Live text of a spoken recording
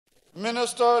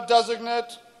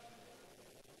Minister-designate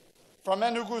from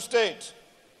Enugu State,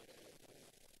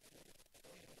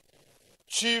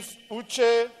 Chief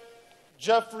Uche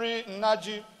Jeffrey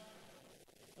Nnaji,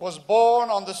 was born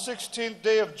on the 16th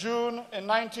day of June in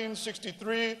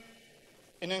 1963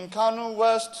 in Nkanu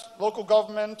West, local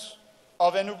government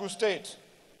of Enugu State.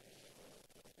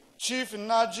 Chief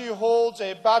Nnaji holds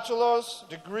a bachelor's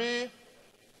degree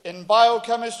in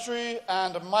biochemistry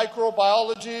and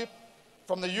microbiology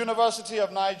from the University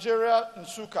of Nigeria,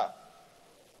 Nsukka.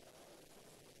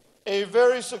 A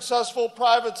very successful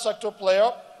private sector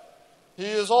player, he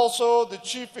is also the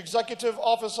Chief Executive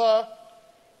Officer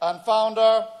and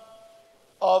founder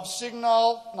of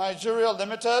Signal Nigeria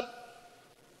Limited,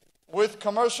 with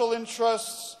commercial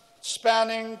interests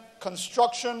spanning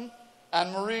construction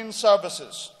and marine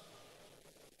services.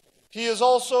 He is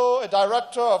also a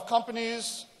director of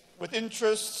companies with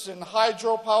interests in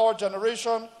hydropower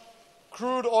generation,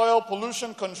 crude oil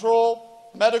pollution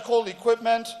control, medical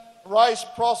equipment, rice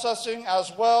processing,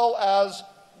 as well as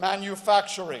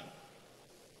manufacturing.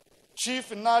 Chief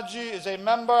Nnaji is a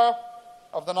member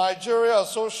of the Nigeria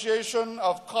Association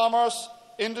of Commerce,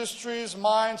 Industries,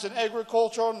 Mines, and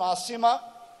Agriculture, NASIMA,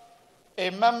 a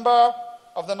member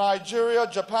of the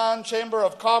Nigeria-Japan Chamber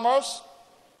of Commerce,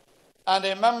 and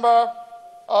a member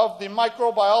of the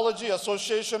Microbiology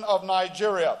Association of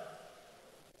Nigeria.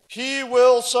 He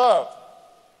will serve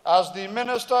as the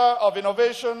Minister of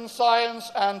Innovation,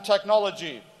 Science, and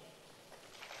Technology.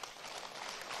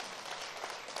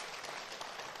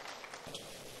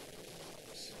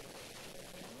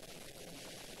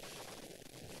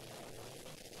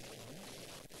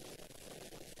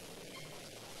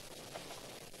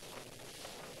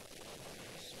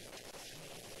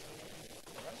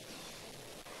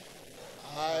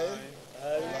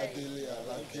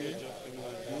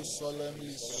 Do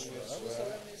solemnly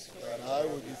swear that I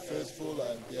will be faithful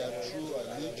and bear true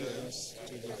allegiance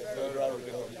to the Federal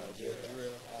Republic of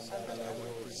Nigeria, and I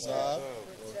will preserve,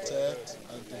 protect,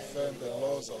 and defend the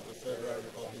laws of the Federal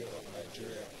Republic of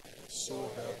Nigeria. So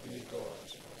help me God.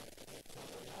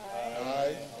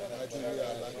 I, Nnaji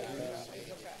Alaki,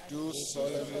 do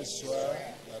solemnly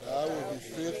swear that I will be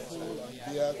faithful and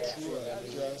bear true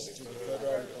allegiance to the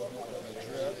Federal Republic of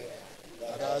Nigeria,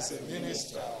 that as a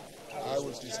minister, I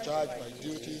will discharge my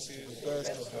duties to the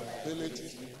best of my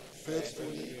ability,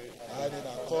 faithfully, and in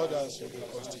accordance with the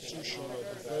Constitution of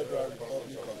the Federal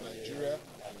Republic of Nigeria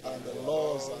and the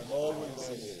laws, and always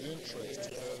in the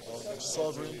interest of the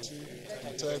sovereignty,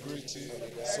 integrity,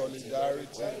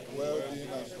 solidarity, well-being,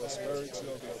 and prosperity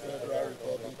of the Federal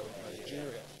Republic of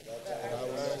Nigeria. And I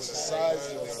will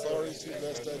exercise the authority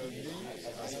vested in me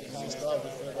as a Minister of the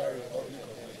Federal Republic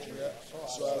of Nigeria,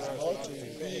 so as not to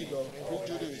impede or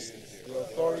prejudice the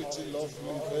authority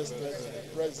lawfully vested in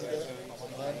the President,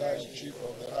 Commander-in-Chief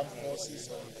of the Armed Forces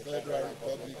of the Federal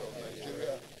Republic of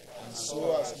Nigeria, and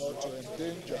so as not to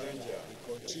endanger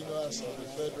the continuance of the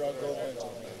federal government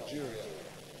of Nigeria.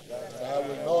 And I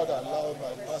will not allow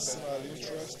my personal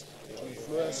interest to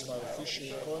influence my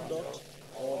official conduct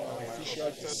or my official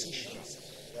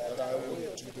decisions, that I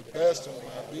will, to the best of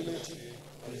my ability,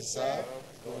 preserve,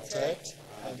 protect,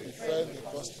 and defend the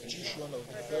Constitution of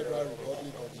the Federal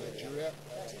Republic of Nigeria,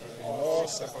 and in all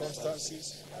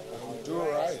circumstances, I will do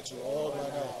right to all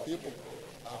manner of people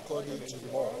according to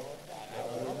law.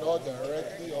 I will not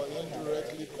directly or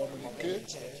indirectly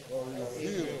communicate or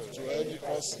reveal to any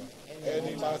person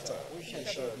any matter which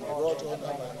shall be brought under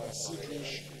my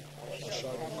consideration or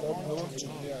shall become known to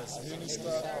me as Minister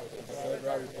of the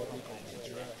Federal Republic of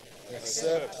Nigeria,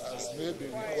 except as may be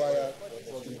required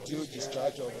for the due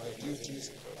discharge of my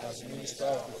duties as Minister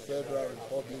of the Federal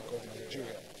Republic of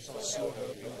Nigeria. So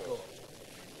help me God.